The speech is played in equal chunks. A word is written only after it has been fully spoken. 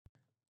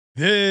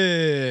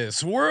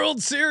This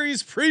World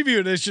Series preview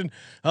edition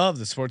of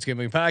the Sports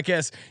Gambling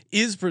Podcast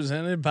is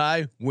presented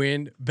by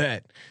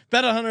WynnBet.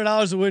 Bet $100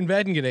 at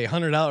WynnBet and get a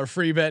 $100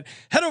 free bet.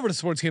 Head over to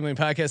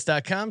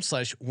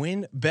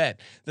sportsgamblingpodcast.com/WynnBet.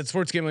 That's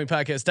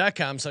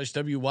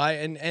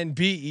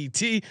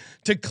sportsgamblingpodcast.com/WYNNBET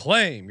to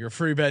claim your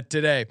free bet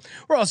today.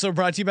 We're also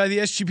brought to you by the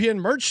SGPN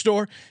merch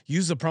store.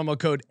 Use the promo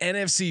code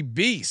NFC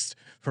Beast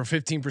for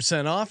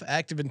 15% off,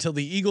 active until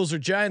the Eagles or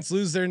Giants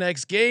lose their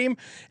next game.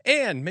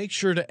 And make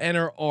sure to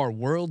enter our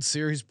World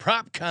Series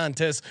prop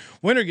contest.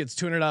 Winner gets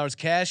 $200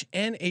 cash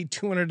and a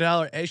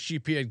 $200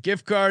 SGPN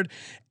gift card.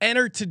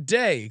 Enter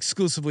today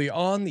exclusively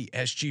on the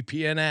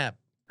SGPN app.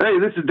 Hey,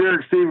 this is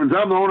Derek Stevens.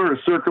 I'm the owner of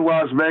Circa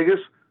Las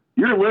Vegas.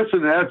 You're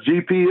listening to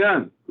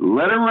SGPN.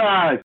 Let it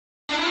ride.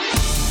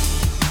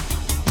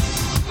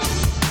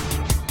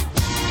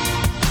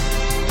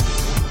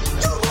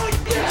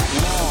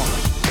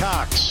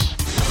 Cox.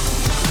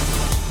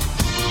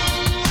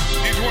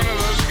 He's one of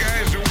those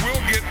guys who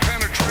will get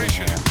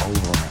penetration.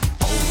 Over.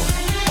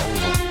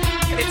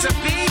 It's a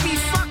baby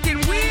fucking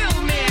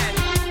wheel, man.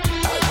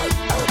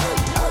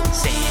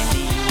 San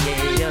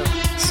Diego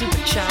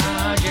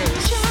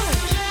Superchargers.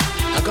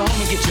 Now go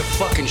home and get your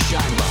fucking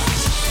shine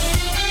box.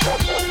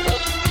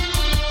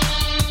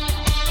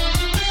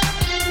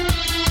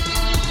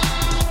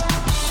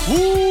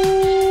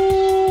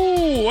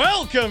 Woo!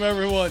 Welcome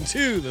everyone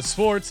to the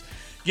Sports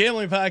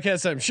Gambling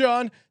Podcast. I'm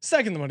Sean,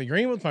 stacking the money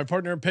green with my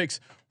partner in picks,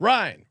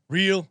 Ryan,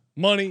 Real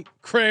Money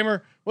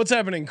Kramer. What's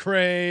happening,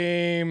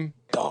 Kramer?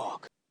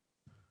 Dog.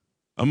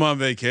 I'm on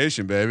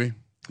vacation, baby.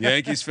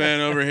 Yankees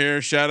fan over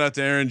here. Shout out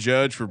to Aaron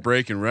Judge for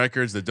breaking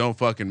records that don't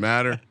fucking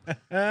matter.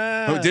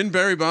 Oh, didn't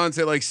Barry Bonds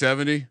hit like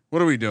 70?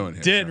 What are we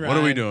doing here? What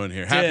are we doing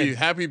here?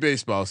 Happy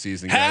baseball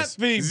season, guys.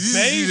 Happy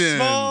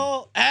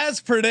baseball.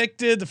 As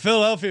predicted, the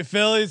Philadelphia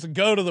Phillies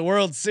go to the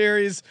World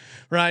Series.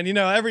 Ryan, you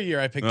know, every year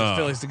I pick the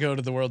Phillies to go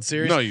to the World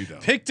Series. No, you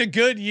don't. Picked a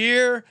good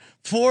year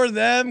for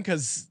them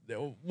because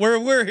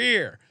we're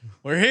here.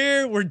 We're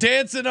here. We're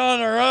dancing on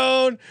our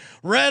own.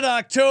 Red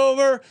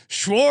October,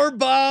 Schwarb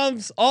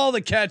bombs, all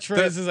the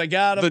catchphrases. I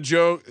got them. The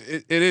joke.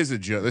 It is a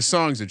joke. This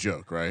song's a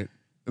joke, right?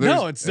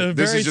 No, it's a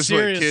this very is just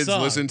serious what kids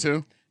song. listen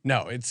to.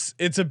 No,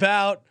 it's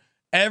about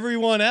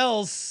everyone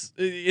else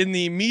in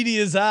the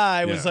media's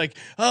eye was like,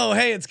 oh,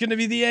 hey, it's going to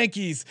be the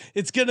Yankees.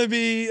 It's going to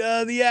be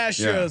the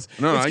Astros.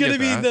 Yeah. No, it's I going to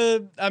be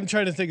get I'm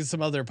trying to think of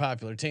some other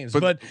popular teams,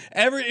 but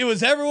it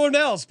was everyone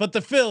else but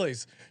the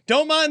Phillies.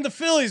 Don't mind the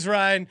Phillies,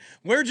 Ryan.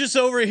 We're just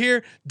over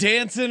here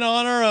dancing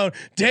on our own,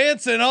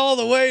 dancing all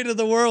the way to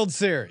the World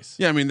Series.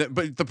 Yeah, I mean,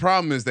 but the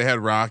problem is they had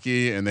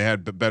Rocky and they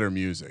had better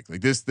music.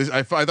 Like this,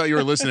 I thought you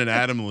were listening to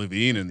Adam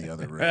Levine in the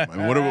other room. I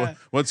mean,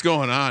 what's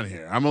going on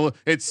here?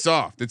 It's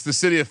soft. It's the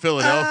city of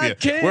Philadelphia.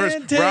 Whereas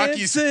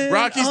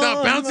Rocky's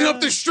not bouncing up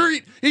the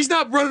street. He's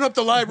not running up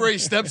the library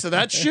steps of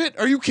that shit.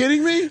 Are you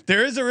kidding me?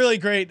 There is a really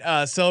great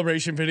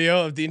celebration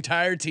video of the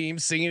entire team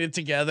singing it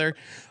together.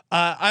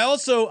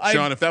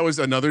 Sean, if that was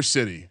another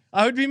city,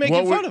 I would be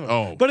making fun of him.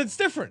 Oh. But it's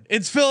different.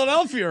 It's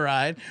Philadelphia,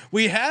 right?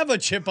 We have a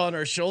chip on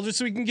our shoulder,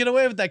 so we can get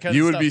away with that kind of stuff.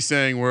 You would be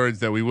saying words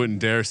that we wouldn't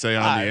dare say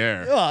on the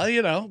air. Well,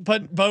 you know,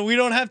 but we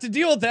don't have to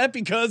deal with that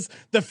because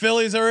the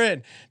Phillies are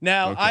in.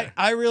 Now, Okay.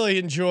 I really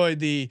enjoyed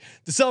the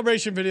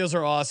celebration videos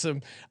are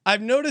awesome.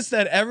 I've noticed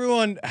that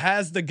everyone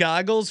has the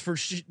goggles for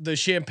the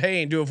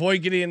champagne to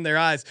avoid getting in their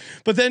eyes,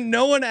 but then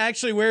no one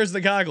actually wears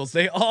the goggles.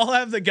 They all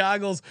have the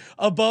goggles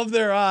above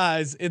their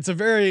eyes. It's a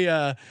very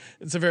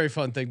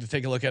fun thing to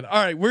take a look at.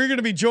 All right, we're going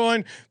to be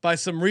joined by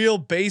some real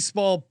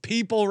baseball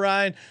people,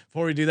 Ryan.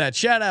 Before we do that,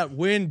 shout out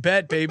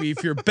WynnBet, baby.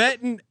 If you're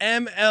betting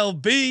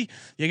MLB,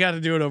 you got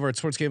to do it over at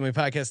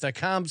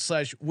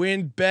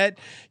sportsgamblingpodcast.com/WynnBet.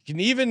 You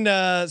can even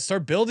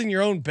start building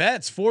your own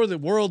bets for the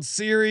World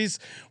Series,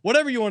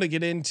 whatever you want to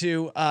get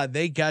into.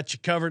 They got you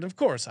covered. Of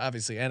course,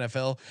 obviously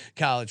NFL,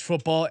 college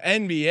football,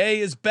 NBA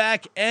is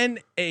back,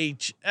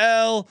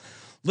 NHL.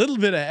 Little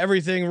bit of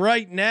everything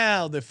right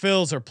now. The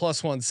Phils are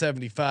plus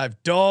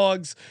 175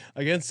 dogs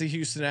against the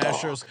Houston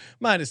Astros,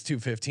 minus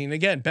 215.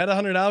 Again, bet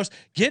 $100,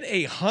 get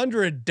a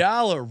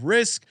 $100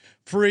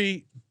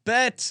 risk-free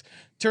bet.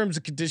 Terms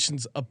and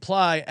conditions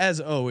apply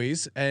as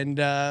always, and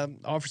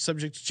offer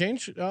subject to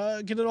change.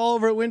 Get it all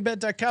over at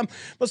WynnBet.com.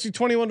 Must be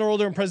 21 or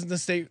older and present in the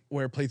state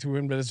where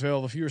playthrough WynnBet is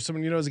available. If you or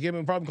someone you know has a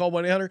gambling problem, call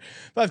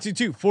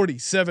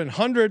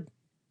 1-800-522-4700.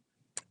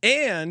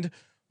 And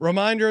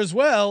reminder as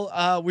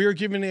well, we are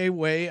giving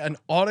away an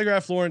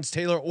autographed Lawrence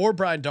Taylor or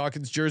Brian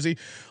Dawkins jersey.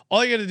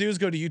 All you got to do is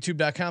go to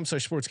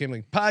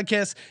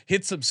youtube.com/sportsgamblingpodcast,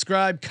 hit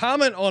subscribe,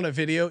 comment on a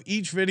video.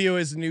 Each video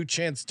is a new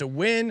chance to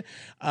win.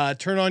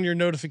 Turn on your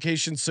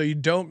notifications so you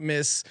don't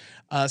miss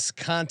us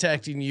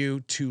contacting you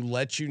to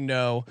let you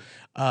know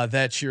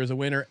that you're the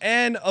winner.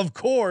 And of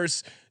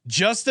course,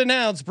 just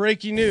announced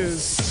breaking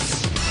news.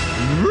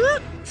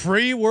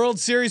 Free World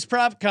Series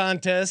prop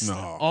contest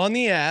on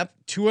the app.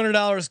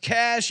 $200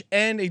 cash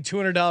and a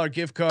 $200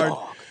 gift card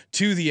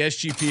to the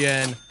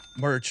SGPN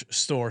merch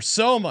store.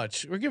 So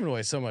much. We're giving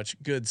away so much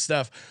good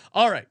stuff.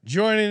 All right.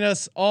 Joining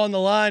us on the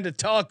line to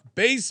talk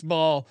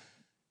baseball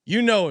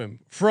You know him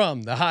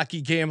from the Hockey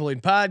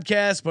Gambling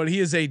Podcast, but he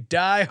is a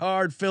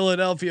diehard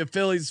Philadelphia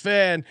Phillies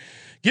fan.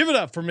 Give it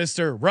up for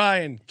Mr.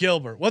 Ryan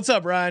Gilbert. What's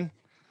up, Ryan?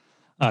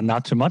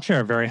 Not too much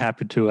here. Very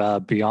happy to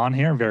be on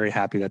here. Very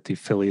happy that the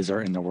Phillies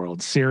are in the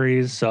World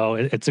Series. So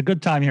it's a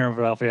good time here in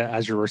Philadelphia.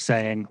 As you were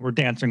saying, we're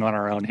dancing on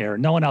our own here.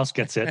 No one else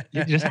gets it.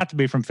 You just have to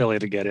be from Philly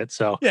to get it.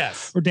 So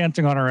yes, we're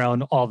dancing on our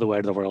own all the way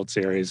to the World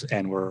Series,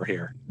 and we're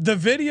here. The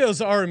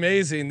videos are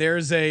amazing.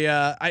 There's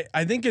a,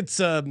 I think it's,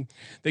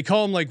 they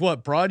call him like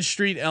what, Broad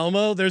Street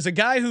Elmo. There's a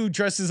guy who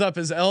dresses up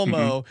as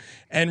Elmo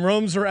and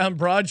roams around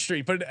Broad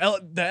Street, but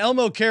the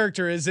Elmo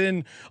character is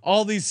in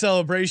all these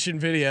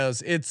celebration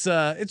videos. It's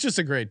just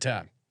a great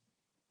time.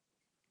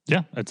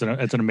 Yeah, it's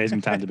an amazing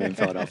time to be in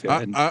Philadelphia.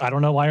 And I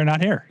don't know why you're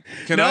not here.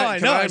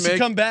 I should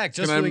come back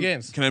just for the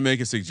games. Can I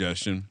make a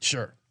suggestion?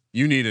 Sure.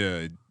 You need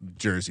a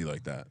jersey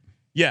like that.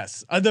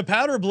 Yes, the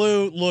powder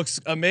blue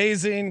looks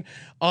amazing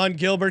on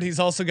Gilbert. He's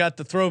also got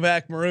the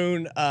throwback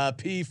maroon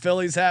P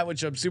Phillies hat,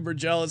 which I'm super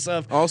jealous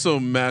of. Also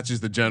matches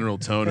the general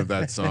tone of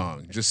that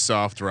song. Just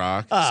soft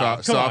rock,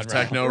 soft on,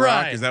 techno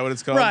Ryan. rock. Is that what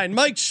it's called? Ryan,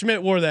 Mike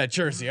Schmidt wore that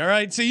jersey. All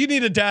right, so you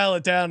need to dial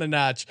it down a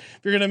notch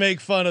if you're gonna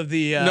make fun of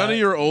the. None of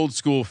your old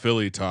school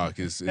Philly talk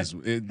is.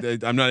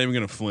 I'm not even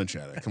gonna flinch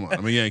at it. Come on,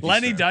 I'm a Yankee.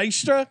 Lenny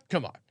Dykstra.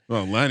 Come on.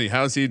 Well, Lenny,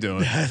 how's he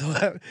doing?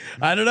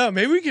 I don't know.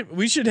 Maybe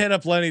we should hit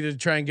up Lenny to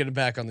try and get him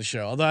back on the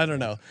show. Although I don't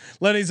know.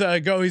 Lenny's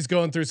he's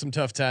going through some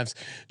tough times.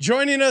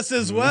 Joining us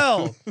as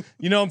well,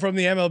 you know him from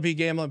the MLB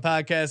Gambling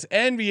Podcast,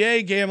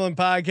 NBA Gambling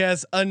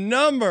Podcast, a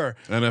number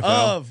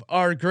of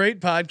our great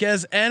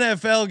podcasts,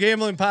 NFL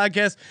Gambling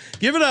Podcast.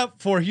 Give it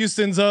up for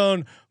Houston's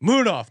own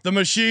Moonoff, the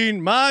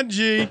Machine,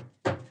 Manji.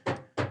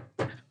 I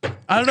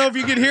don't know if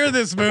you can hear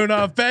this,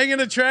 Moonoff, banging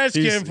a trash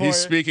can for you. He's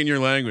speaking your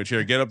language.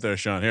 Here, get up there,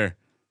 Sean. Here.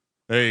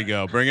 There you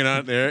go. Bring it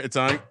on there. It's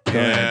on.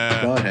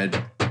 Go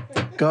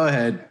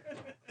ahead.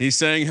 He's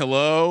saying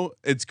hello.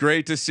 It's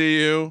great to see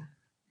you.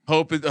 I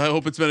hope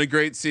it's been a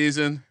great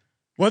season.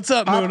 What's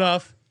up,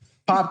 Moonoff?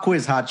 Pop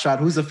quiz, hot shot.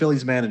 Who's the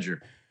Phillies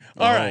manager?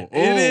 All right,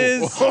 it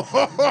is.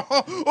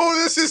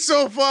 This is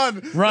so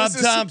fun. Rob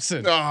Thompson.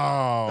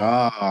 Installed.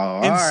 All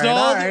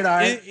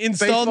right.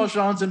 Baseball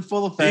Sean's in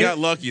full effect. He got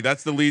lucky.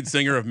 That's the lead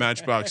singer of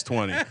Matchbox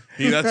 20.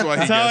 That's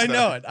how I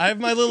know it. I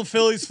have my little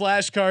Phillies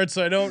flashcard,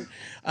 so I don't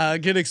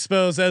get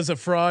exposed as a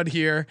fraud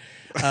here.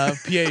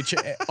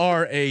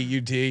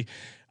 PHRAUD.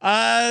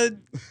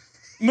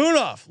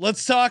 Moonoff.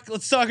 Let's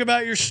talk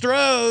about your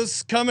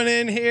Stros coming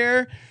in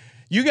here.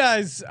 You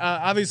guys,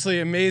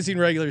 obviously, amazing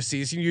regular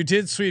season. You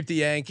did sweep the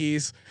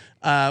Yankees,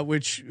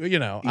 which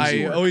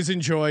I always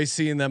enjoy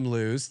seeing them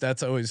lose.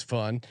 That's always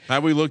fun.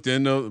 Have we looked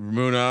into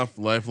Moonoff,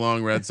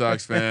 lifelong Red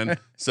Sox fan?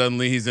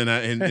 Suddenly he's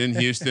in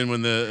Houston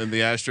when the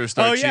Astros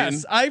start cheating.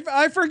 Yes,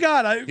 I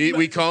forgot.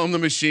 We call him the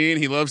Machine.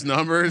 He loves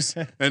numbers,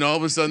 and all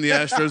of a sudden the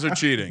Astros are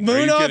cheating. Moonoff, are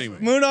you kidding me?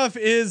 Moonoff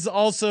is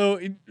also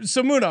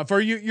Moonoff.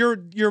 Are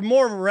you're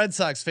more of a Red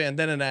Sox fan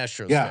than an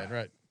Astros fan,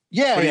 right?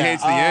 Yeah, but he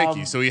hates the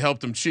Yankees, so he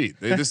helped him cheat.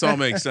 This all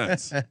makes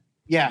sense.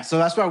 Yeah, so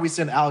that's why we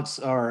sent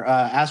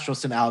Astros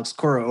sent Alex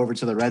Cora over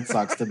to the Red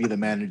Sox to be the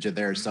manager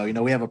there. So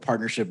we have a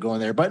partnership going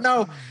there. But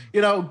no,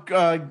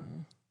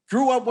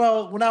 grew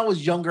up when I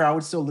was younger. I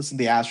would still listen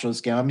to the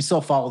Astros game. I mean,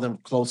 still follow them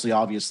closely,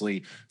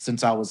 obviously,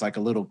 since I was like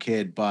a little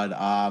kid. But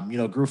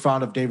grew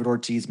fond of David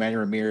Ortiz, Manny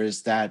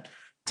Ramirez, that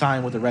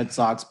time with the Red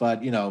Sox.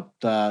 But the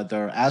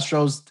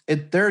Astros,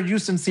 they're a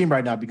Houston team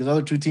right now because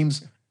other two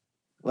teams,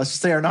 let's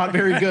just say, are not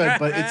very good,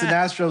 but it's an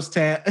Astros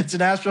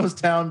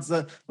town.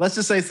 Let's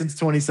just say since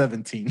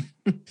 2017.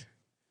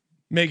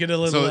 Make it a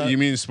little. So you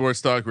mean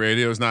Sports Talk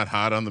Radio is not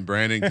hot on the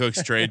Brandon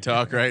Cooks trade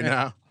talk right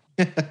now?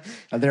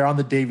 They're on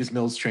the Davis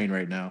Mills train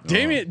right now.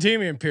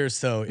 Damian Pierce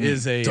though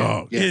is a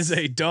dog.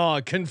 A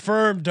dog,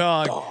 confirmed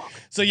dog.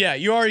 So yeah,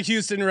 you are a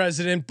Houston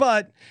resident,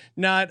 but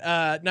not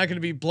going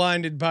to be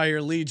blinded by your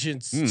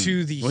allegiance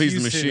to the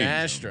Houston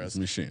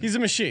Astros. He's a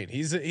machine.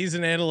 He's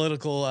an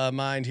analytical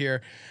mind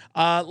here.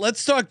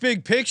 Let's talk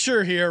big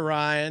picture here,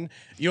 Ryan.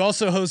 You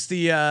also host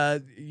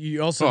the.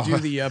 You also do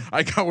the.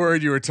 I got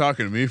worried you were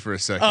talking to me for a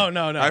second. Oh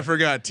no! I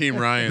forgot Team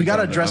Ryan. We got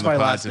to address my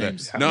last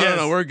names.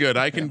 No, we're good.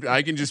 I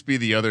can just be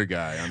the other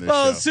guy on this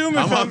show. Assume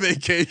I'm on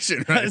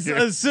vacation.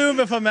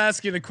 Assume if I'm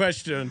asking a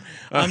question,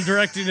 I'm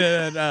directing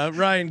it at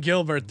Ryan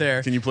Gilbert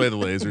there. Can you play the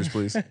lasers,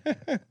 please?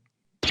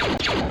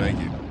 Thank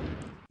you.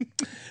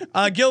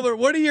 Gilbert,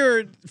 what are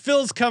your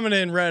Phil's coming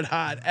in red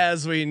hot,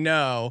 as we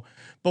know?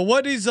 But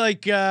what is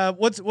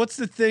what's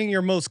the thing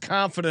you're most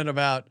confident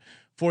about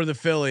for the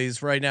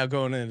Phillies right now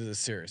going into the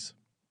series?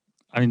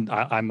 I mean,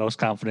 I'm most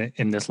confident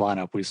in this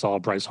lineup. We saw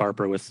Bryce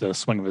Harper with the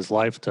swing of his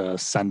life to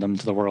send them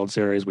to the World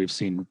Series. We've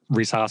seen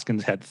Rhys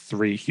Hoskins had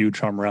 3 huge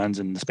home runs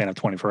in the span of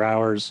 24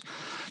 hours.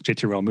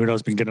 JT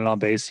Realmuto's been getting on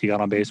base. He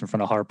got on base in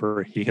front of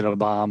Harper. He hit a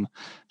bomb.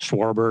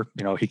 Schwarber,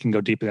 he can go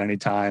deep at any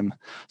time.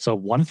 So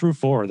 1 through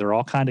 4, they're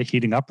all kind of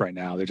heating up right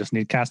now. They just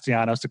need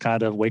Castellanos to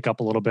kind of wake up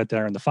a little bit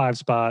there in the 5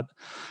 spot.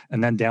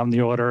 And then down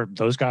the order,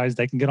 those guys,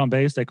 they can get on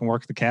base. They can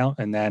work the count.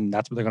 And then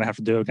that's what they're going to have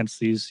to do against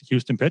these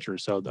Houston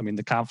pitchers. So, I mean,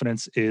 the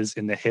confidence is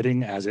in the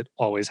hitting as it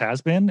always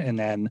has been. And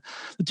then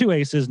the two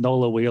aces,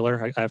 Nola,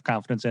 Wheeler, I have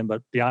confidence in.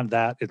 But beyond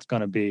that, it's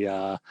going to be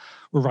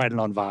we're riding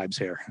on vibes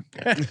here.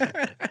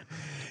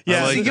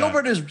 Yeah, like See,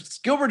 that.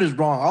 Gilbert is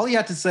wrong. All he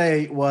had to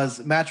say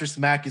was Mattress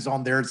Mac is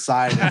on their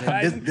side.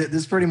 And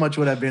this pretty much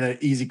would have been an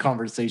easy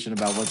conversation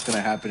about what's going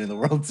to happen in the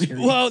World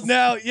Series. Well,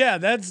 now, yeah,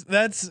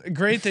 that's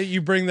great that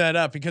you bring that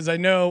up because I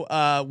know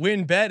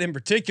WinBet in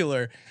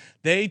particular,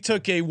 they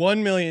took a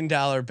 $1 million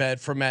bet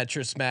from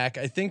Mattress Mac,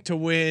 I think to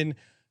win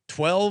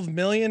 12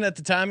 million at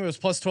the time. It was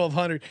plus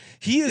 1,200.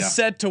 He is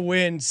set to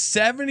win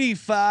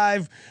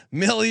 $75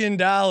 million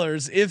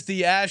if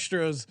the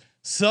Astros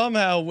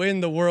somehow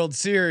win the World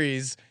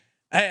Series.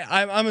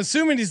 I'm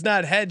assuming he's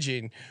not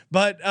hedging,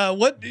 but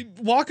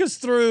walk us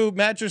through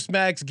Mattress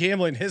Mac's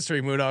gambling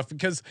history, Moonoff,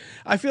 because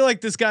I feel like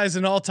this guy's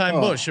an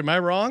all-time bush. Am I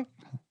wrong?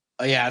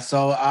 Yeah,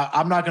 so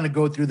I'm not going to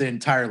go through the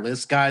entire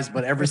list, guys,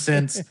 but ever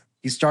since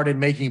he started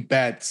making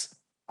bets,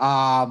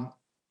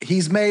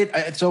 he's made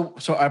so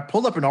I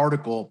pulled up an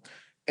article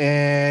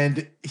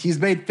and he's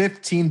made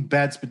 15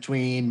 bets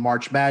between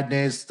March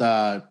Madness,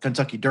 the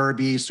Kentucky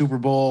Derby, Super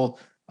Bowl,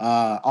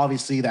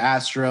 obviously the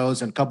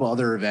Astros and a couple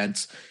other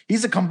events.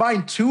 He's a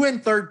combined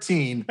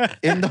 2-13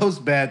 in those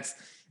bets,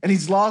 and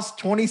he's lost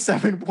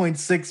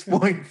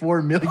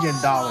 $27.6.4 million.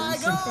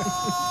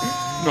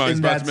 No, he's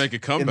about to make a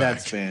comeback in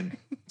that span.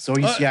 So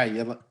he's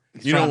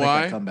he's you know trying to make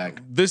why? that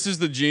comeback. This is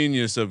the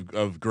genius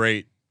of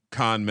great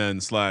con men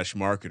 /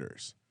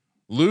 marketers.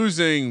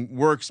 Losing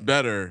works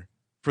better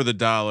for the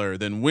dollar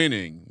than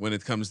winning when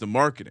it comes to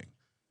marketing.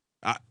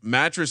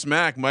 Mattress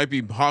Mac might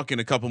be hawking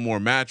a couple more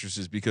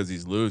mattresses because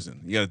he's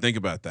losing. You got to think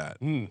about that.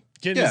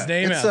 Getting his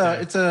name out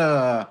there. It's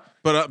a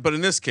But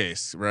in this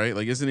case, right?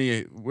 Like, isn't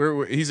he?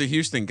 He's a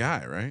Houston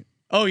guy, right?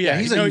 Oh yeah,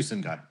 he's a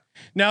Houston guy.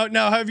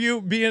 Now, have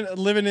you been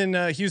living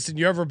in Houston?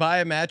 You ever buy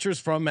a mattress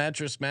from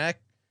Mattress Mac,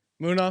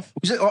 Moonoff?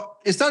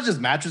 It's not just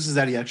mattresses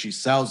that he actually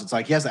sells. It's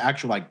like he has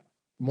actual like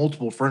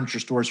multiple furniture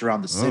stores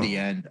around the city,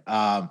 and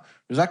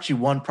there's actually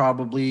one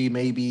probably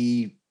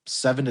maybe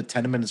 7 to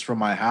 10 minutes from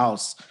my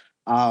house.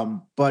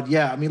 But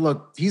yeah, I mean,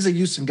 look, he's a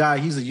Houston guy.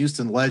 He's a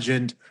Houston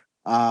legend.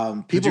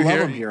 People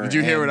love him here. Did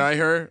you hear what I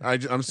heard?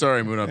 I'm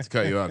sorry, Moonoff, to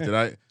cut you off. Did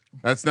I?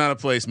 That's not a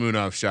place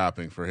Moonoff's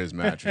shopping for his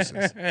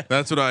mattresses.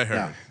 That's what I heard.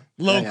 Yeah.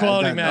 Low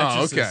quality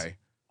mattresses. Oh, okay.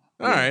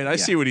 All right. I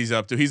see what he's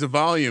up to. He's a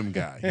volume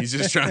guy. He's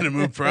just trying to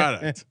move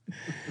product.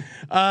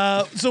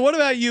 So what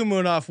about you,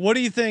 Moonoff? What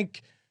do you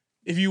think?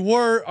 If you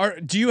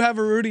do you have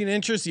a rooting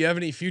interest? Do you have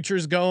any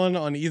futures going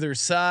on either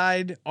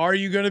side? Are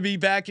you going to be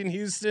back in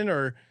Houston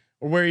or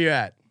where are you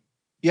at?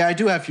 Yeah, I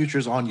do have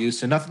futures on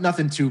Houston.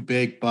 Nothing too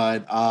big,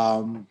 but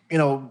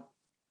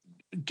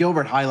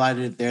Gilbert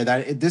highlighted it there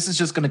that this is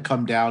just going to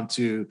come down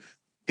to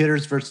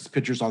hitters versus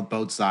pitchers on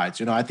both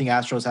sides. I think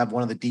Astros have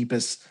one of the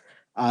deepest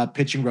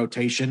pitching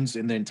rotations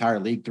in the entire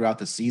league throughout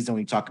the season.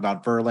 When you talk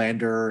about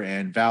Verlander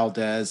and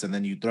Valdez, and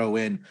then you throw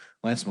in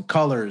Lance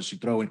McCullers, you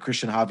throw in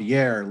Christian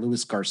Javier,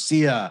 Luis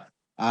Garcia,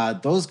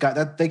 those guys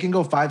that they can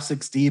go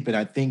 5-6 deep. And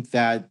I think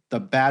that the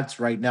bats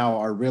right now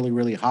are really,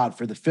 really hot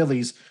for the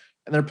Phillies.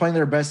 And they're playing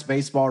their best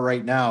baseball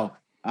right now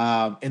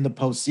in the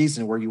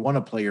postseason where you want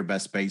to play your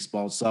best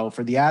baseball. So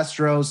for the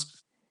Astros,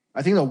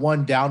 I think the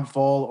one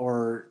downfall,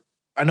 or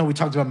I know we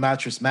talked about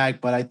Mattress Mac,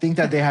 but I think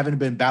that they haven't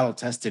been battle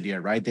tested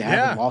yet, right? They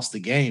haven't lost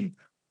the game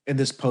in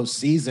this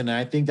postseason. And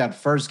I think that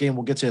first game,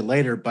 we'll get to it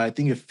later, but I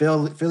think if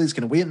Phillies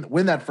can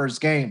win that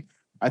first game,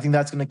 I think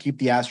that's going to keep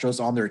the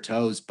Astros on their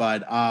toes.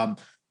 But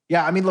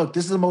yeah, I mean, look,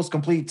 this is the most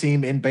complete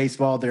team in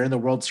baseball. They're in the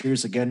World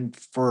Series again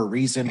for a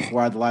reason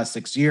for the last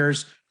 6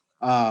 years.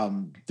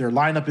 Their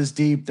lineup is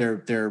deep,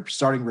 their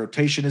starting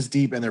rotation is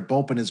deep, and their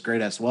bullpen is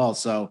great as well.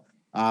 So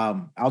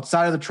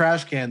outside of the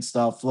trash can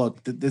stuff,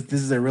 look, this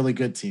is a really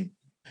good team.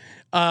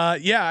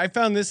 Yeah, I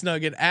found this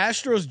nugget.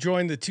 Astros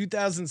joined the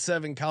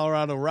 2007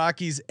 Colorado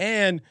Rockies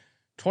and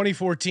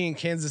 2014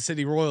 Kansas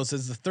City Royals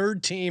as the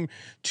third team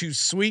to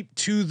sweep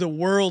to the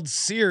World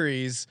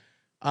Series.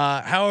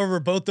 However,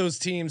 both those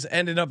teams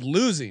ended up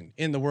losing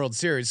in the World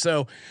Series.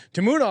 So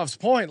to Moonoff's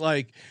point,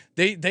 like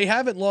they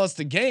haven't lost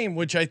a game,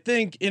 which I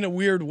think in a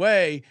weird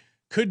way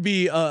could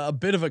be a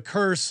bit of a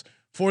curse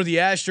for the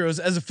Astros.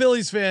 As a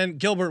Phillies fan,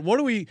 Gilbert, what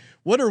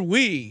are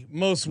we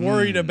most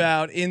worried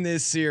about in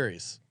this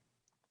series?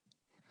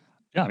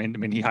 Yeah, I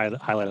mean, he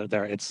highlighted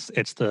there. It's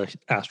the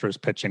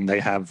Astros pitching. They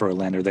have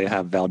Verlander, they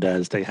have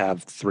Valdez, they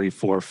have 3,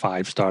 4,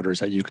 5 starters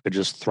that you could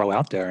just throw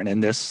out there. And in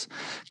this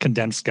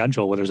condensed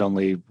schedule, where there's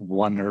only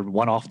one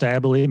off day, I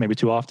believe, maybe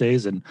 2 off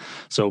days, and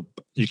so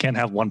you can't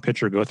have one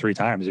pitcher go 3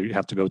 times. You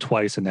have to go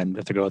twice, and then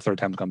if they go a third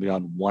time, it's going to be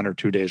on 1 or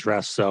 2 days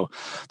rest. So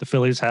the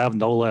Phillies have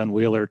Nola and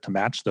Wheeler to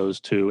match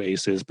those 2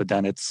 aces, but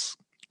then it's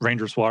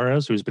Ranger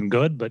Suarez, who's been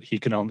good, but he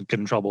can only get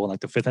in trouble in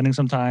like the 5th inning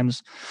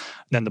sometimes.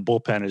 And then the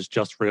bullpen is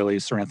just really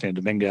Seranthony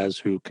Dominguez,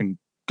 who can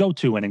go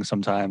 2 innings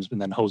sometimes,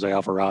 and then Jose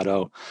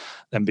Alvarado.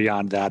 Then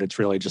beyond that, it's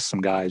really just some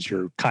guys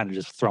you're kind of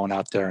just throwing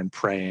out there and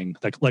praying,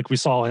 like we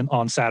saw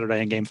on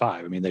Saturday in Game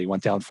 5. I mean, they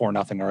went down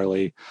 4-0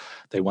 early,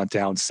 they went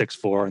down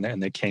 6-4,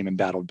 and they came and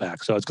battled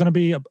back. So it's going to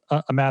be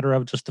a matter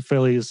of just the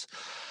Phillies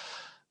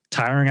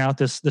tiring out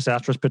this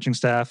Astros pitching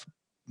staff,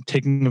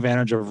 taking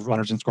advantage of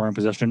runners in scoring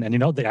position. And,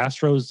 the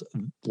Astros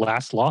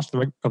last loss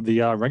of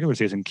the regular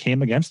season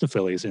came against the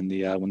Phillies in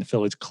the when the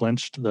Phillies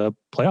clinched the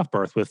playoff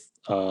berth with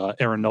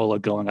Aaron Nola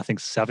going, I think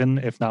 7,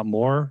 if not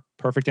more,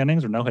 perfect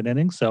innings or no-hit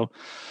innings. So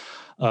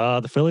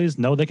the Phillies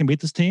know they can beat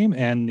this team,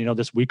 and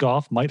this week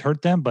off might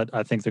hurt them, but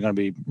I think they're going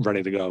to be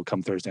ready to go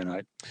come Thursday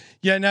night.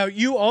 Yeah. Now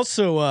you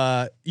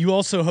also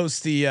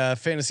host the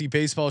fantasy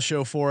baseball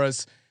show for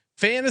us.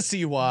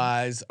 Fantasy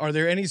wise, are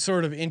there any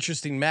sort of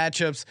interesting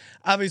matchups?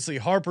 Obviously,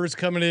 Harper's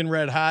coming in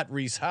red hot.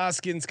 Rhys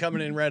Hoskins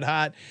coming in red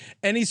hot.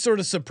 Any sort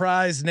of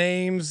surprise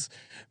names?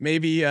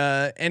 Maybe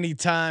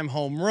anytime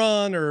home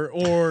run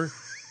or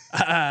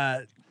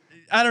I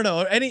don't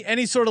know.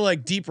 Any sort of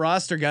like deep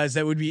roster guys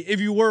that would be,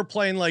 if you were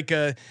playing like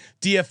a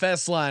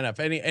DFS lineup.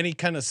 Any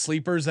kind of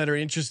sleepers that are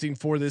interesting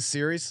for this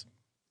series?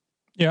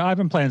 Yeah, I've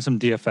been playing some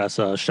DFS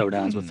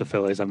showdowns with the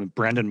Phillies. I mean,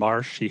 Brandon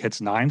Marsh, he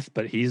hits 9th,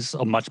 but he's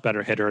a much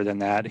better hitter than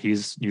that.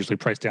 He's usually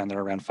priced down there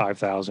around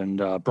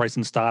 5,000.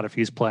 Bryson Stott, if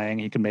he's playing,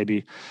 he can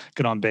maybe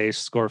get on base,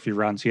 score a few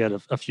runs. He had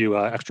a few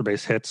extra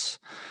base hits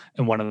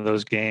in one of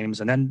those games.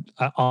 And then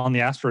on the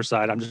Astros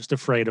side, I'm just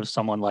afraid of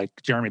someone like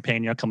Jeremy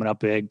Pena coming up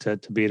big to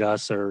beat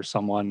us, or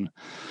someone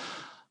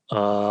like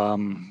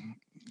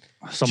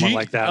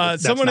that.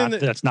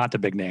 That's not the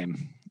big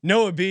name.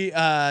 Noah B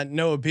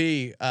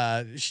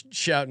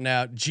shouting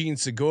out Gene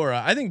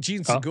Segura. I think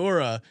Gene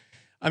Segura,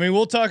 I mean,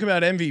 we'll talk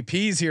about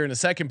MVPs here in a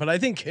second, but I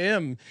think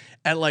him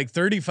at like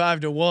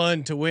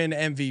 35-1 to win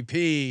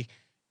MVP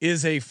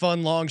is a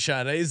fun long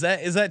shot. Is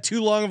that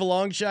too long of a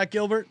long shot,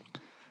 Gilbert?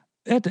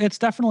 It's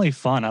definitely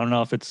fun. I don't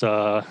know if it's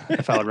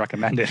if I would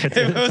recommend it.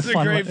 It's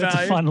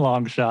a fun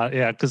long shot.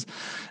 Yeah, because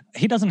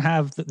he doesn't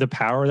have the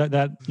power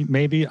that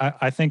maybe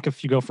I think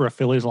if you go for a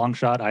Phillies long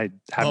shot, I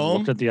haven't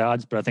looked at the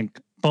odds, but I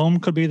think Bohm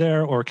could be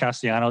there, or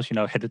Castellanos,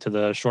 hit it to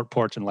the short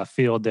porch in left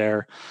field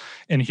there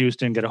in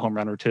Houston, get a home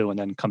run or two, and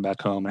then come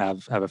back home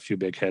and have a few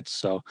big hits.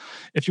 So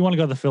if you want to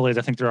go to the Phillies,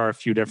 I think there are a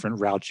few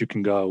different routes you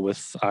can go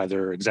with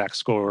either exact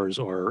scores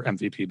or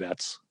MVP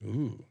bets.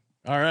 Ooh.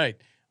 All right.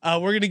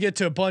 We're going to get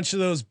to a bunch of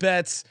those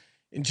bets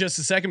in just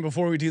a second.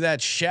 Before we do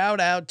that, shout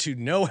out to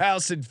No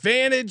House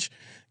Advantage.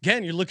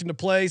 Again, you're looking to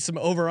play some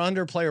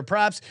over/under player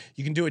props.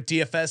 You can do it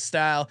DFS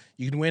style.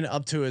 You can win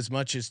up to as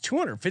much as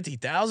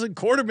 $250,000,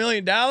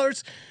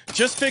 $250,000,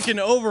 just picking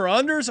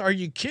over/unders. Are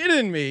you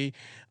kidding me?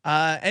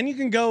 And you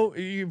can go,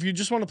 if you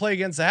just want to play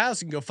against the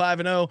house, you can go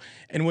 5-0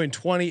 and win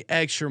 20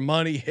 extra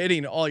money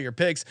hitting all your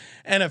picks.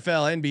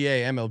 NFL,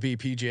 NBA, MLB,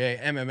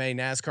 PGA, MMA,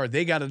 NASCAR,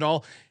 they got it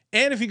all.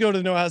 And if you go to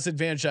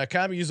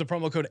nohouseadvantage.com, use the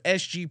promo code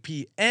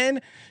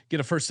SGPN, get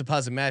a first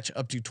deposit match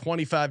up to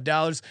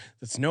 $25.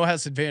 That's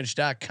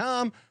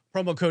nohouseadvantage.com,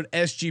 promo code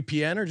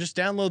SGPN, or just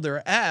download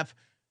their app.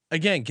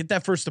 Again, get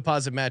that first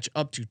deposit match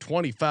up to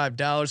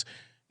 $25.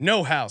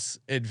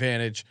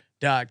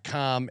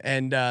 Nohouseadvantage.com.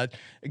 And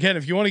again,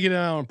 if you want to get in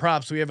on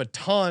props, we have a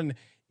ton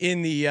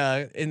in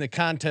the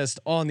contest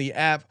on the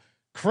app.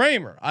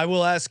 Kramer, I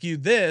will ask you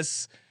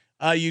this: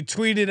 you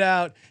tweeted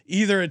out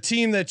either a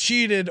team that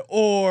cheated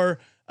or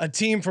a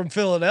team from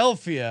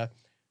Philadelphia.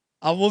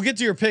 We'll get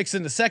to your picks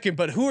in a second,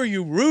 but who are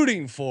you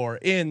rooting for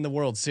in the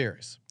World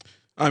Series?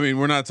 I mean,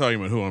 we're not talking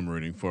about who I'm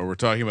rooting for. We're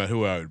talking about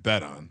who I would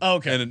bet on.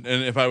 Okay. And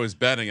if I was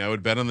betting, I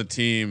would bet on the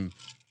team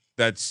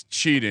that's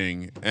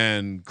cheating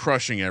and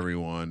crushing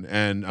everyone.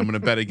 And I'm going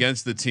to bet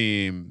against the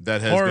team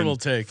that has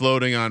been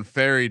floating on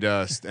fairy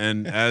dust.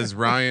 And as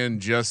Ryan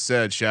just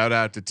said, shout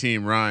out to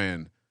Team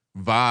Ryan,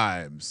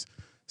 vibes.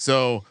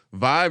 So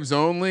vibes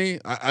only.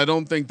 I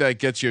don't think that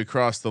gets you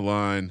across the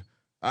line.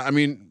 I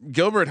mean,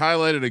 Gilbert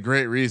highlighted a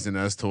great reason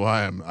as to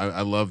why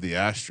I love the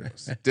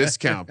Astros.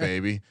 Discount,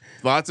 baby.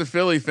 Lots of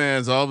Philly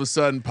fans all of a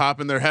sudden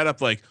popping their head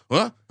up like,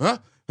 huh?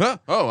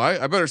 Oh,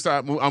 I better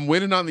stop. I'm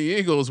winning on the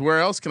Eagles.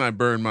 Where else can I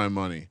burn my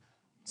money?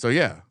 So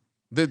yeah,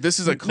 this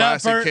is a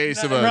classic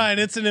case of a Ryan.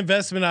 It's an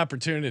investment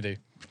opportunity.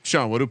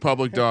 Sean, what do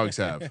public dogs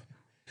have?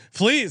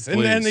 Fleas.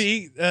 And then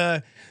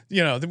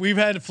we've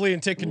had flea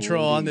and tick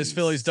control on this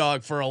Phillies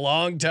dog for a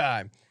long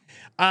time.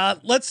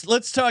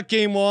 Let's talk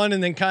game one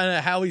and then kind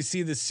of how we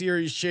see the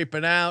series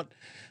shaping out.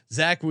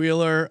 Zach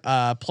Wheeler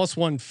plus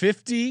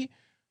 150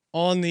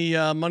 on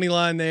the money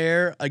line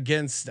there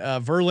against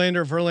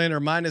Verlander.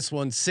 Verlander minus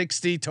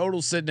 160.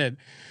 Total sitting at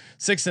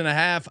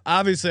 6.5.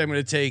 Obviously, I'm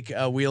going to take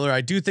Wheeler.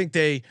 I do think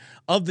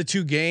of the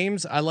two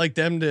games, I like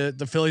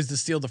the Phillies to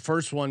steal the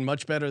first one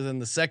much better than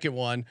the second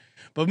one.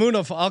 But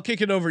Munaf, I'll kick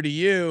it over to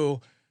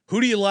you.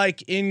 Who do you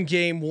like in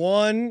game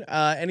one?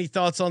 Any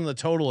thoughts on the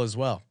total as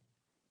well?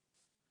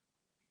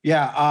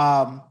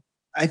 Yeah,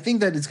 I think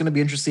that it's going to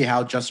be interesting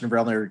how Justin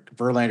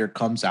Verlander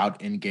comes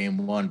out in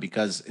game one,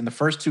 because in the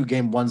first two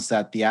game ones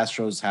that the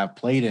Astros have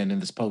played in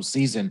this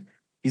postseason,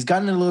 he's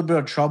gotten in a little bit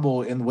of trouble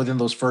within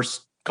those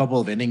first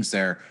couple of innings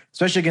there,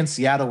 especially against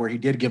Seattle, where he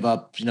did give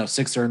up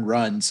 6 earned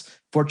runs.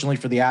 Fortunately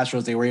for the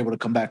Astros, they were able to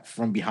come back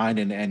from behind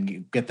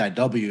and get that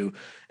W.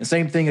 And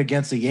same thing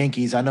against the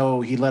Yankees. I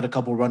know he let a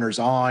couple runners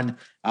on.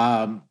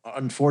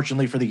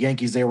 Unfortunately for the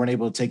Yankees, they weren't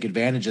able to take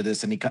advantage of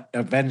this,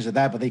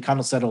 but they kind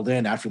of settled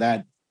in after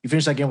that He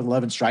finished that game with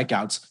 11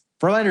 strikeouts.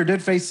 Verlander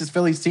did face his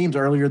Phillies teams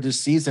earlier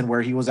this season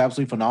where he was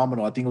absolutely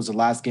phenomenal. I think it was the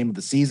last game of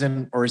the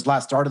season or his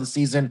last start of the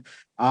season.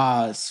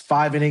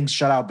 5 innings,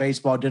 shutout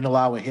baseball, didn't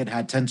allow a hit,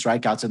 had 10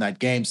 strikeouts in that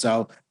game.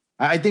 So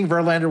I think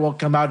Verlander will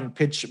come out and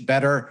pitch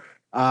better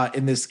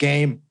in this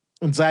game.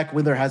 And Zach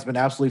Wheeler has been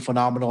absolutely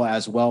phenomenal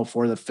as well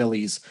for the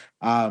Phillies.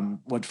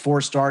 With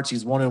 4 starts,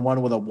 he's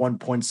 1-1 with a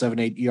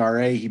 1.78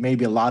 ERA. He may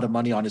be a lot of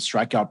money on his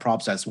strikeout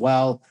props as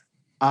well.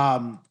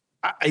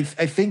 I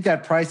think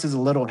that price is a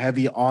little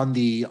heavy on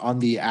the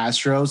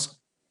Astros.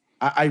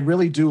 I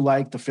really do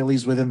like the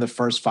Phillies within the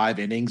first 5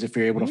 innings. If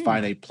you're able to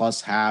find a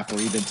 +0.5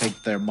 or even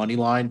take their money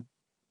line,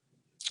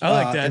 I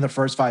like that in the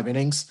first 5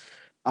 innings.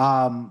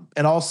 And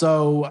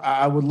also,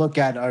 I would look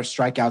at our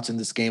strikeouts in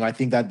this game. I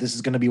think that this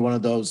is going to be one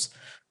of those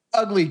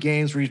ugly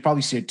games where you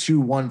probably see a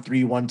 2-1,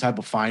 3-1 type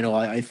of final.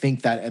 I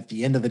think that at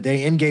the end of the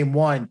day, in game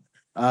 1,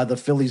 the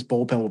Phillies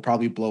bullpen will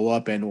probably blow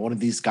up, and one of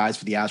these guys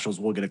for the Astros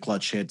will get a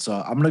clutch hit. So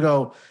I'm going to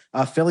go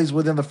Phillies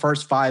within the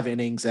first 5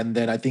 innings, and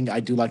then I think I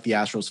do like the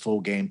Astros full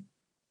game.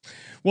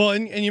 Well,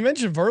 and you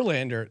mentioned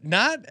Verlander,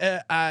 not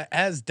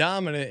as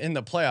dominant in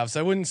the playoffs.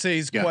 I wouldn't say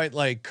he's quite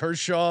like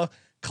Kershaw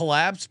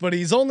collapsed, but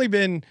he's only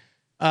been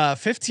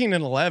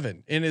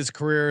 15-11 in his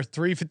career,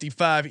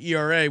 3.55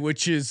 ERA,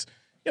 which is,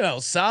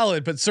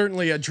 solid, but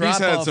certainly a drop.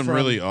 He's had some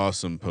really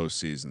awesome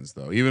postseasons,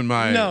 though. Even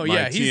my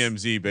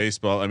TMZ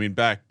baseball. I mean,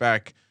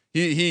 back.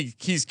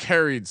 He's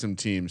carried some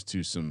teams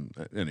to some.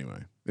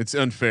 Anyway, it's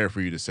unfair for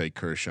you to say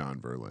Kershaw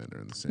and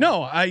Verlander in the same.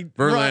 No,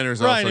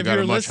 Verlander's Ryan, also got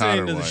a much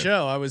hotter to the life.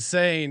 show, I was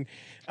saying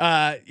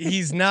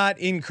he's not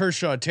in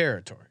Kershaw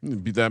territory.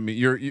 That mean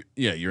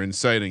you're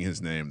inciting his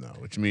name though,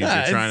 which means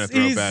you're trying to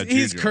throw bad juju.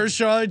 He's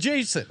Kershaw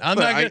adjacent. I'm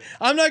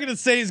not gonna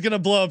say he's gonna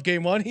blow up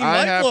game 1.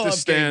 I have to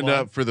stand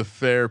up for the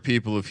fair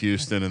people of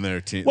Houston and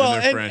their team. Well,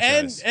 and their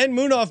franchise. and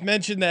Munaf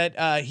mentioned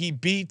that he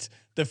beat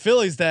the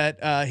Phillies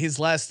that his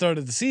last start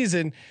of the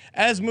season,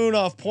 as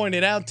Munaf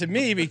pointed out to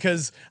me,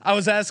 because I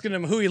was asking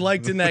him who he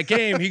liked in that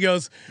game. He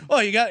goes,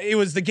 it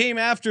was the game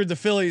after the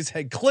Phillies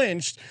had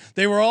clinched.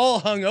 They were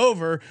all hung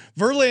over.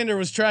 Verlander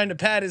was trying to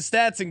pad his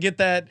stats and get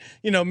that,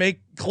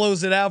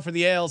 close it out for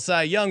the AL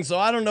Cy Young. So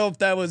I don't know if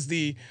that was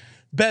the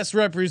best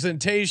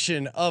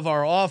representation of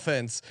our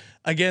offense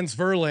against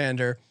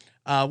Verlander.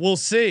 We'll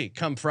see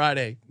come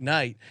Friday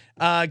night.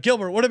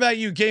 Gilbert, what about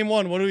you? Game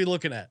 1, what are we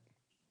looking at?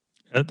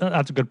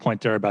 That's a good point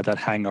there about that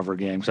hangover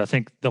game, because I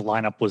think the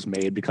lineup was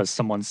made because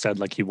someone said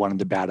like he wanted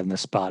to bat in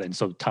this spot, and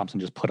so Thompson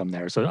just put him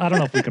there. So I don't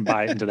know if we can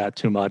buy into that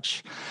too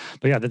much,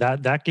 but yeah,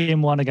 that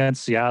game 1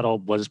 against Seattle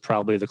was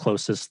probably the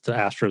closest the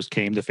Astros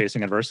came to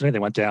facing adversity. They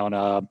went down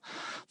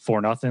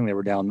 4-0. They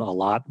were down a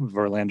lot.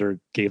 Verlander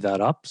gave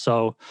that up.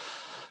 So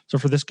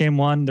for this game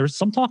 1, there's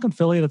some talk in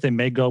Philly that they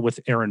may go with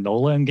Aaron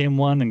Nola in game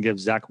 1 and give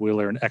Zach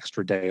Wheeler an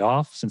extra day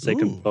off since they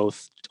can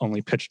both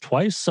only pitch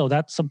twice. So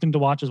that's something to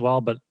watch as well.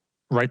 But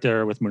right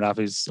there with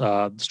Munafi's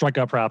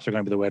strikeout props are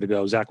going to be the way to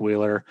go. Zach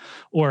Wheeler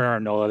or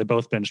Aaron Nola, they've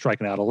both been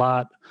striking out a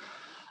lot.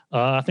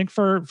 I think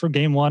for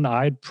game 1,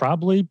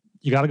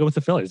 you got to go with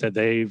the Phillies.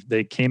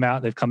 They've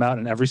come out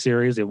in every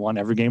series. They won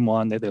every game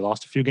 1. They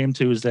lost a few game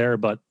 2s there,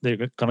 but they're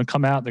going to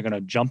come out. They're going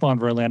to jump on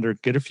Verlander,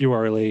 get a few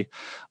early.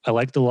 I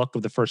like the look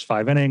of the first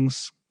 5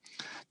 innings.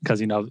 Because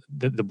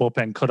the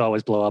bullpen could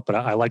always blow up, but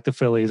I like the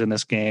Phillies in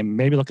this game.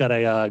 Maybe look at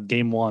a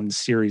game 1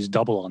 series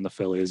double on the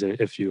Phillies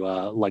if you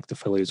like the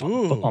Phillies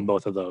on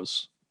both of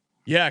those.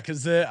 Yeah,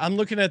 because I'm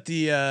looking at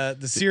the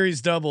series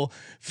double: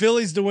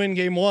 Phillies to win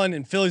game 1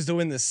 and Phillies to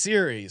win the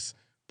series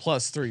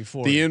plus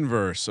 340. The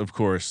inverse, of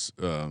course,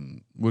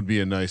 would be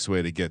a nice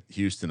way to get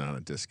Houston on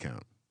a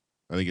discount.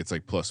 I think it's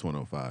like plus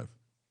 105.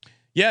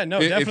 Yeah, no,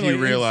 definitely. If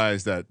you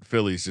realize that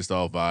Philly's just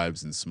all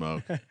vibes and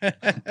smoke.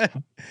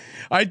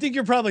 I think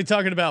you're probably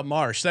talking about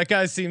Marsh. That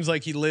guy seems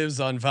like he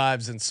lives on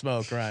vibes and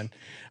smoke, Ryan.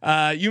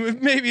 You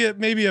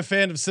maybe a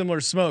fan of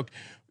similar smoke.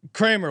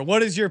 Kramer,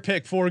 what is your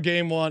pick for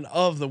game 1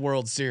 of the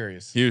World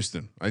Series?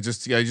 Houston. I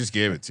just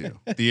gave it to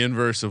you. The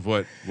inverse of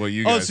what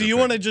you guys. Oh, so you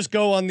want to just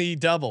go on the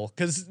double?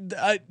 Because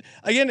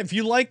again, if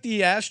you like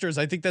the Astros,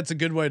 I think that's a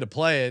good way to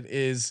play it.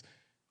 Is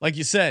like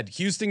you said,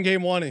 Houston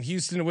game 1 and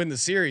Houston to win the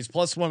series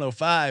plus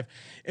 105.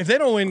 If they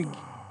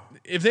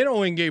don't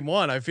win game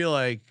 1, I feel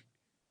like.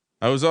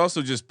 I was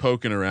also just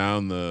poking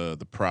around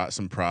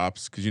some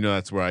props because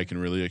that's where I can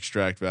really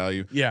extract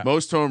value. Yeah.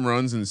 Most home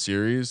runs in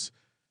series,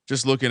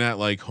 just looking at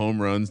like home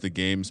runs, the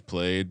games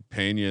played.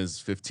 Pena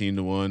is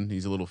 15-1.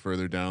 He's a little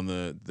further down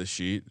the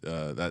sheet.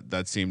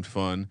 That seemed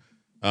fun.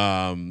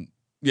 I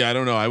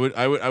don't know. I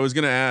was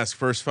gonna ask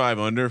first 5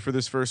 under for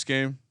this first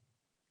game.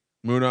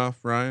 Munaf,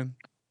 Ryan.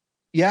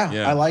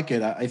 Yeah, I like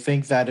it. I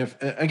think that if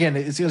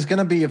it's going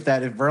to be if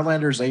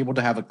Verlander is able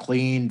to have a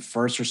clean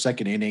first or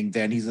second inning,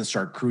 then he's going to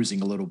start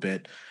cruising a little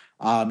bit.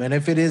 And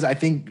if it is, I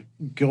think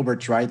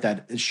Gilbert's right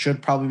that it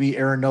should probably be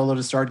Aaron Nola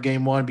to start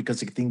game 1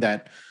 because I think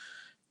that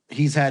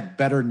he's had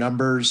better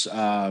numbers.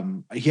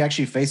 He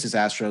actually faced his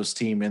Astros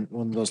team in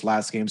one of those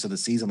last games of the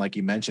season, like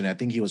you mentioned. I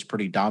think he was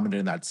pretty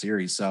dominant in that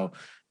series. So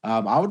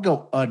I would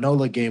go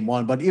Nola game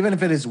 1, but even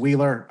if it is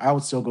Wheeler, I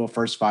would still go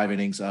first 5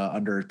 innings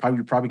under.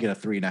 Probably get a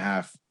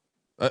 3.5.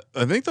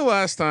 I think the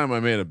last time I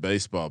made a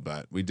baseball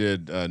bet, we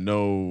did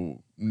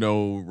no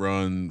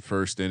run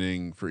first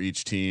inning for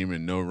each team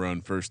and no run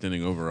first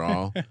inning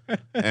overall,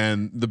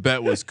 and the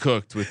bet was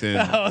cooked within.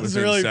 That was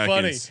within really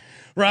seconds. funny.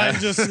 Ryan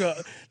just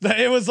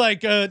it was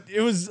like a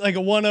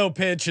 1-0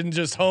 pitch and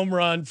just home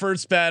run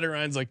first batter.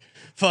 Ryan's like,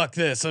 "Fuck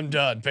this, I'm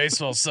done.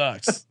 Baseball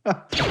sucks."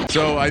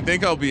 So I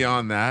think I'll be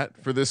on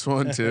that for this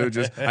one too.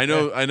 Just I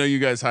know you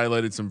guys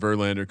highlighted some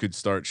Verlander could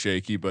start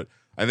shaky, but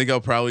I think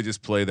I'll probably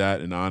just play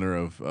that in honor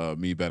of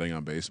me betting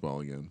on baseball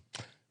again.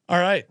 All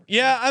right.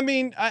 Yeah. I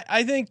mean,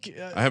 I think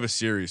I have a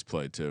series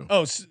play too.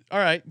 all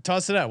right.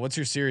 Toss it out. What's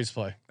your series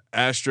play?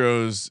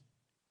 Astros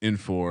in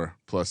 4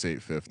 plus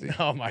 850.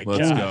 Oh my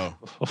Let's god.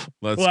 go.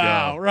 Let's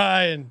Wow, go.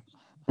 Ryan.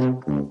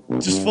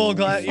 Just full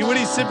glass. What are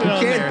you sipping You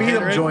on there? can't beat him,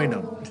 Henrik? join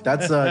him.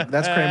 That's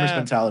Kramer's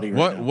mentality.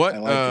 Right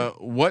now.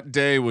 What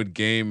day would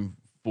game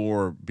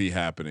 4 be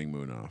happening,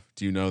 Moonoff?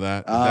 Do you know that?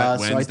 Is that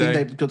So I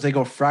Wednesday? think they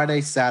go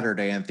Friday,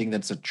 Saturday, and I think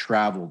that's a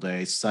travel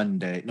day.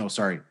 Sunday, no,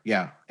 sorry,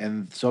 yeah,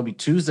 and so it'll be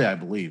Tuesday, I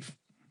believe.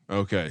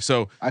 Okay,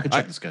 so I could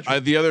check the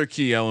schedule. The other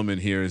key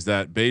element here is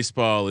that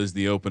baseball is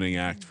the opening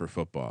act for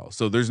football.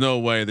 So there's no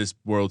way this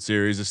World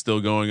Series is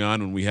still going on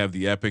when we have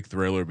the epic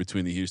thriller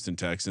between the Houston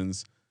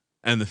Texans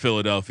and the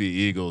Philadelphia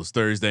Eagles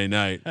Thursday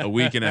night, a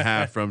week and a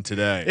half from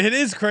today. It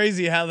is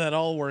crazy how that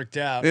all worked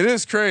out. It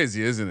is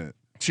crazy, isn't it?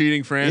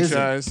 Cheating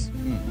franchise.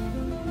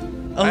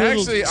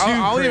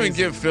 I'll even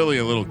give Philly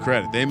a little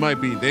credit. They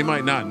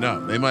might not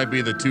know. They might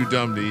be they're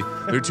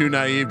too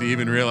naive to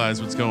even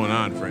realize what's going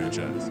on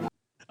franchise.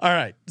 All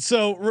right.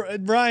 So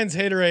Ryan's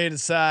haterade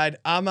aside,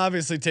 I'm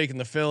obviously taking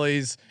the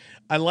Phillies.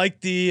 I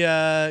like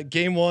the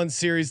game 1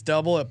 series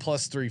double at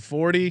plus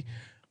 340.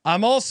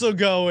 I'm also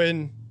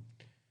going,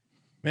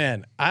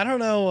 man, I don't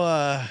know.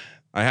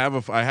 I have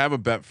a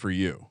bet for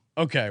you.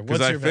 Okay.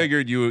 Because I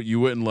figured you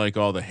wouldn't like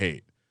all the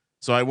hate.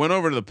 So I went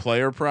over to the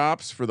player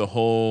props for the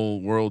whole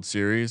World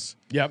Series.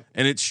 Yep.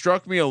 And it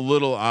struck me a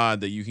little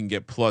odd that you can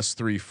get plus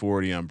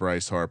 340 on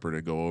Bryce Harper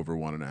to go over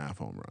 1.5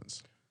 home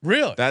runs.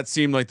 Really? That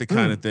seemed like the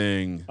kind of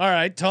thing. All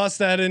right. Toss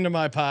that into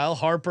my pile.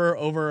 Harper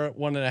over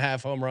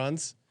 1.5 home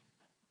runs.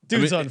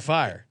 Dude's on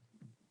fire.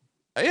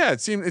 Yeah, it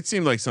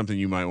seemed like something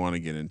you might want to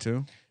get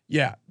into.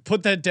 Yeah,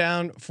 put that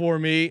down for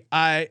me.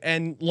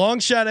 And long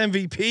shot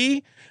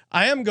MVP.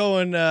 I am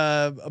going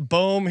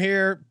Bohm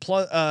here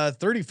plus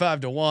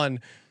 35-1.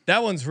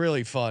 That one's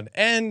really fun,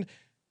 and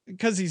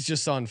because he's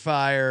just on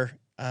fire.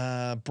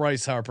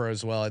 Bryce Harper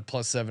as well at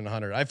plus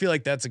 700. I feel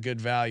like that's a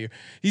good value.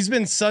 He's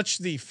been such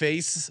the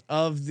face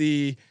of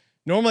the.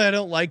 Normally, I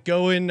don't like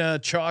going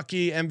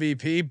chalky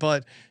MVP,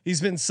 but he's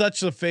been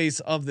such the face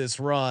of this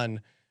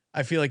run.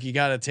 I feel like you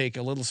got to take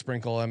a little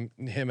sprinkle on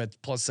him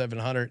at plus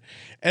 700,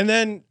 and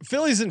then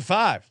Phillies in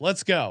 5.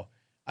 Let's go.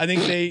 I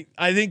think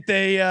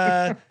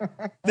they.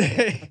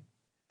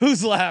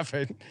 Who's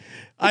laughing?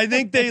 I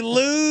think they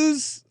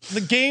lose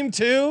the game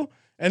 2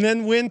 and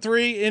then win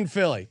 3 in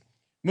Philly.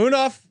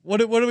 Moonoff,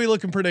 what are we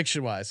looking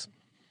prediction wise?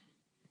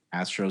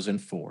 Astros in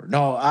 4.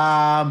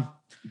 No,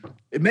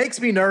 it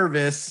makes me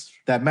nervous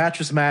that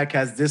Mattress Mac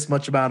has this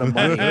much amount of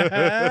money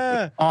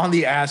on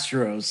the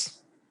Astros,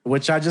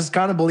 which I just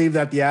kind of believe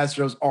that the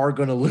Astros are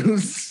going to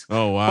lose.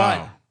 Oh wow!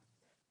 But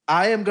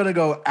I am going to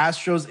go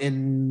Astros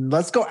in.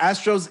 Let's go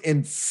Astros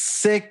in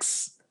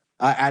 6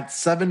 at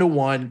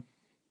 7-1.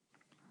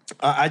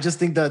 I just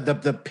think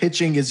the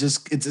pitching is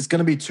just it's going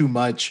to be too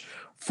much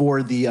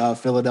for the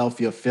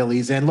Philadelphia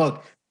Phillies. And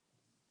look,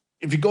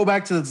 if you go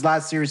back to this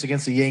last series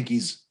against the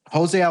Yankees,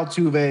 Jose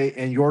Altuve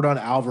and Yordan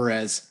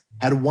Alvarez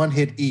had 1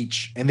 hit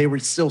each, and they were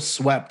still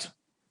swept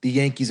the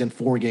Yankees in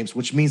 4 games,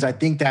 which means I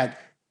think that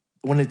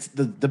when it's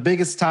the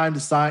biggest time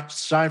to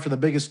shine for the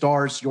biggest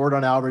stars,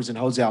 Yordan Alvarez and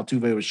Jose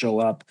Altuve will show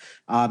up.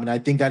 And I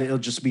think that it'll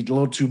just be a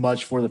little too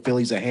much for the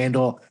Phillies to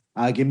handle.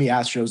 Give me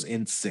Astros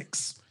in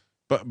 6.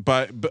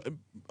 But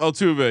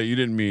Altuve, you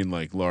didn't mean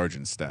like large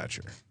in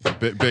stature.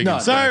 Big. No,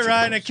 Sorry,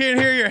 Ryan, I can't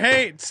hear your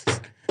hate.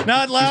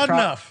 Not loud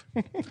enough.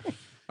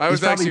 I was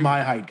probably actually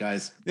my height,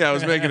 guys. Yeah, I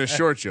was making a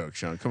short joke,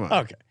 Sean. Come on.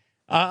 Okay,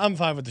 I'm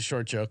fine with the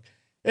short joke.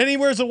 And he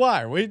wears a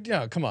wire.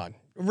 Come on.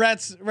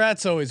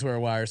 Rats always wear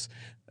wires.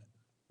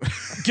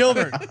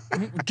 Gilbert,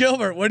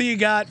 what do you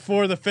got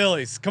for the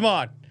Phillies? Come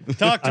on,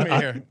 talk to me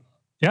here.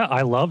 Yeah,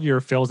 I love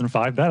your Phils in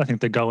 5 bet. I think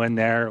they go in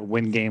there,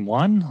 win game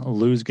 1,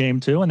 lose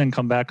game 2, and then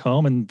come back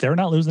home. And they're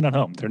not losing at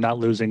home. They're not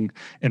losing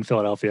in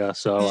Philadelphia.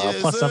 So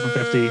plus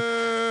 750,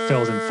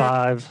 Phils in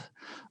 5.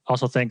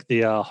 Also think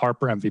the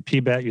Harper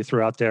MVP bet you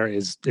threw out there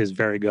is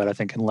very good. I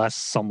think unless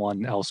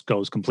someone else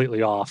goes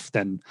completely off,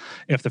 then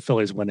if the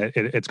Phillies win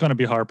it's going to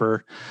be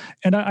Harper.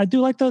 And I do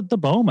like the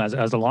Bohm as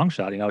a long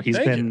shot. You know,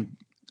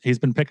 he's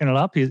been picking it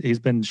up. He's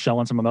been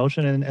showing some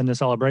emotion in the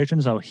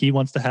celebration. So he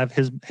wants to have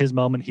his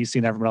moment. He's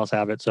seen everyone else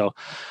have it. So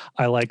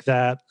I like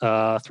that.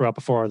 Threw out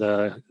before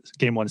the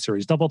game 1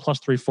 series double plus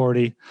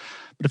 340.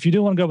 But if you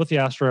do want to go with the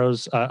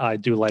Astros, I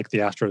do like the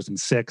Astros in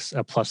 6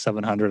 at plus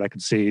 700. I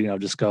could see,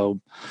 just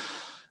go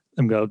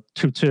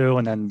 2-2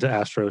 and then the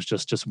Astros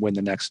just win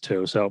the next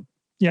 2. So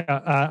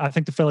yeah, I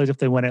think the Phillies, if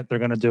they win it, they're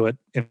going to do it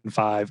in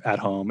 5 at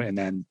home. And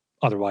then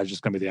otherwise,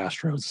 just going to be the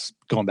Astros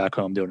going back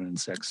home doing it in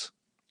 6.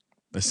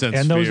 I sense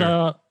And those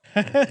fear.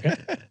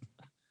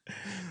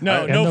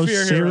 No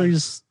fear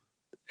series.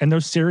 And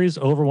those series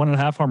over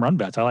 1.5 home run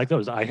bets, I like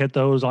those. I hit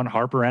those on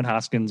Harper and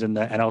Hoskins in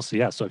the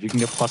NLCS. So if you can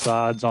get plus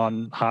odds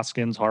on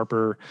Hoskins,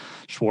 Harper,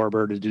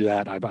 Schwarber to do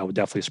that, I would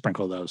definitely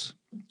sprinkle those.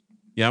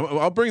 Yeah,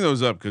 I'll bring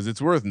those up because it's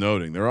worth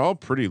noting. They're all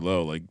pretty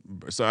low. Like,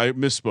 so I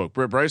misspoke.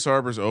 Bryce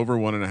Harper's over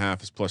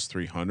 1.5 is plus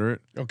 300.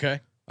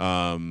 Okay.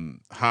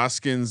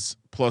 Hoskins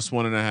plus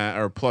 1.5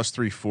 or plus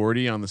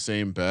 340 on the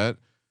same bet.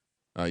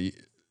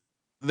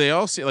 They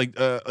all see like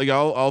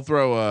I'll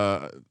throw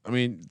I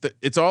mean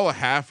it's all a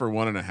half or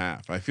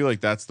 1.5. I feel like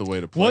that's the way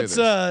to play.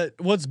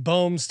 What's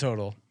Bohm's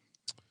total?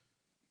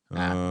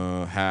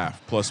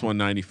 Half plus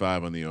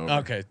 195 on the over.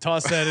 Okay,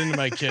 toss that into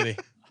my kitty.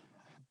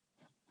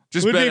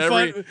 Just would bet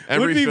be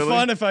every would be Philly.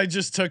 fun if I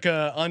just took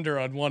a under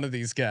on one of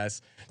these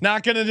guys.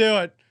 Not gonna do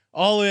it.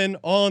 All in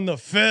on the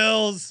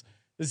Phils.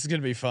 This is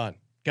gonna be fun.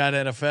 Got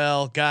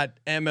NFL, got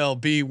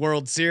MLB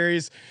World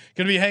Series.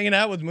 Gonna be hanging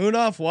out with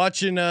Moonoff,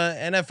 watching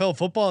NFL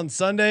football on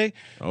Sunday.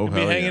 Oh,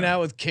 gonna be hanging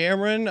out with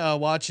Cameron,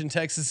 watching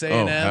Texas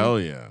A&M. Oh hell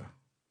yeah!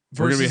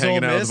 We're gonna be versus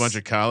hanging Ole out with Miss. a bunch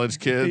of college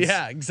kids.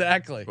 Yeah,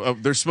 exactly.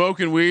 They're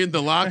smoking weed in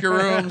the locker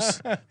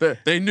rooms.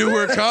 They knew we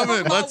were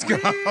coming. Let's go.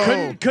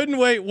 Couldn't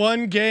wait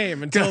one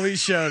game until we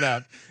showed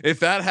up. If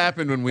that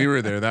happened when we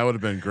were there, that would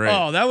have been great.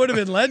 Oh, that would have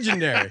been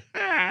legendary.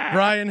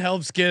 Brian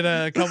helps get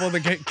a couple of the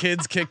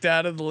kids kicked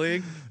out of the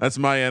league. That's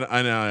my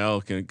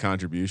NIL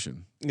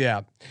contribution.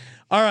 Yeah.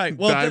 All right.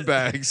 Well, Dime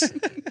bags.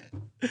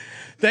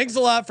 thanks a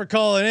lot for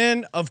calling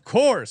in. Of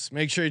course,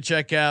 make sure you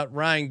check out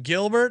Ryan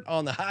Gilbert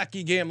on the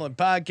Hockey Gambling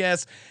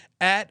Podcast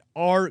at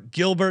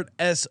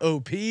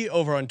 @RGilbertSOP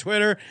over on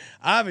Twitter.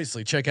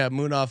 Obviously, check out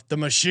Moonoff the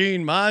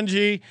Machine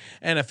Manji,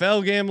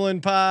 NFL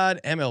Gambling Pod,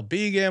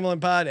 MLB Gambling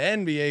Pod,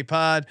 NBA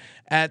Pod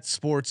at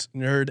Sports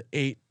Nerd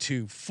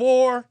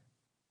 824.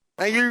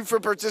 Thank you for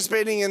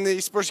participating in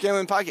the Sports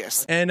Gambling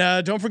Podcast.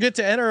 And don't forget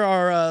to enter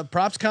our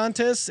props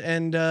contest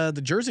and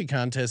the jersey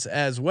contest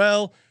as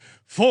well.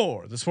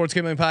 For the Sports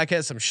Gambling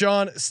Podcast, I'm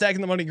Sean,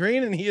 stacking the money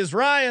green, and he is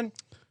Ryan.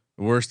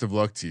 Worst of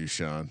luck to you,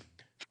 Sean.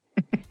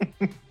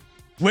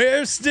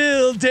 We're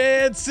still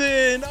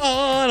dancing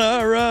on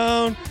our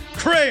own.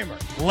 Kramer,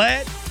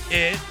 let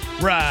it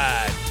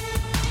ride.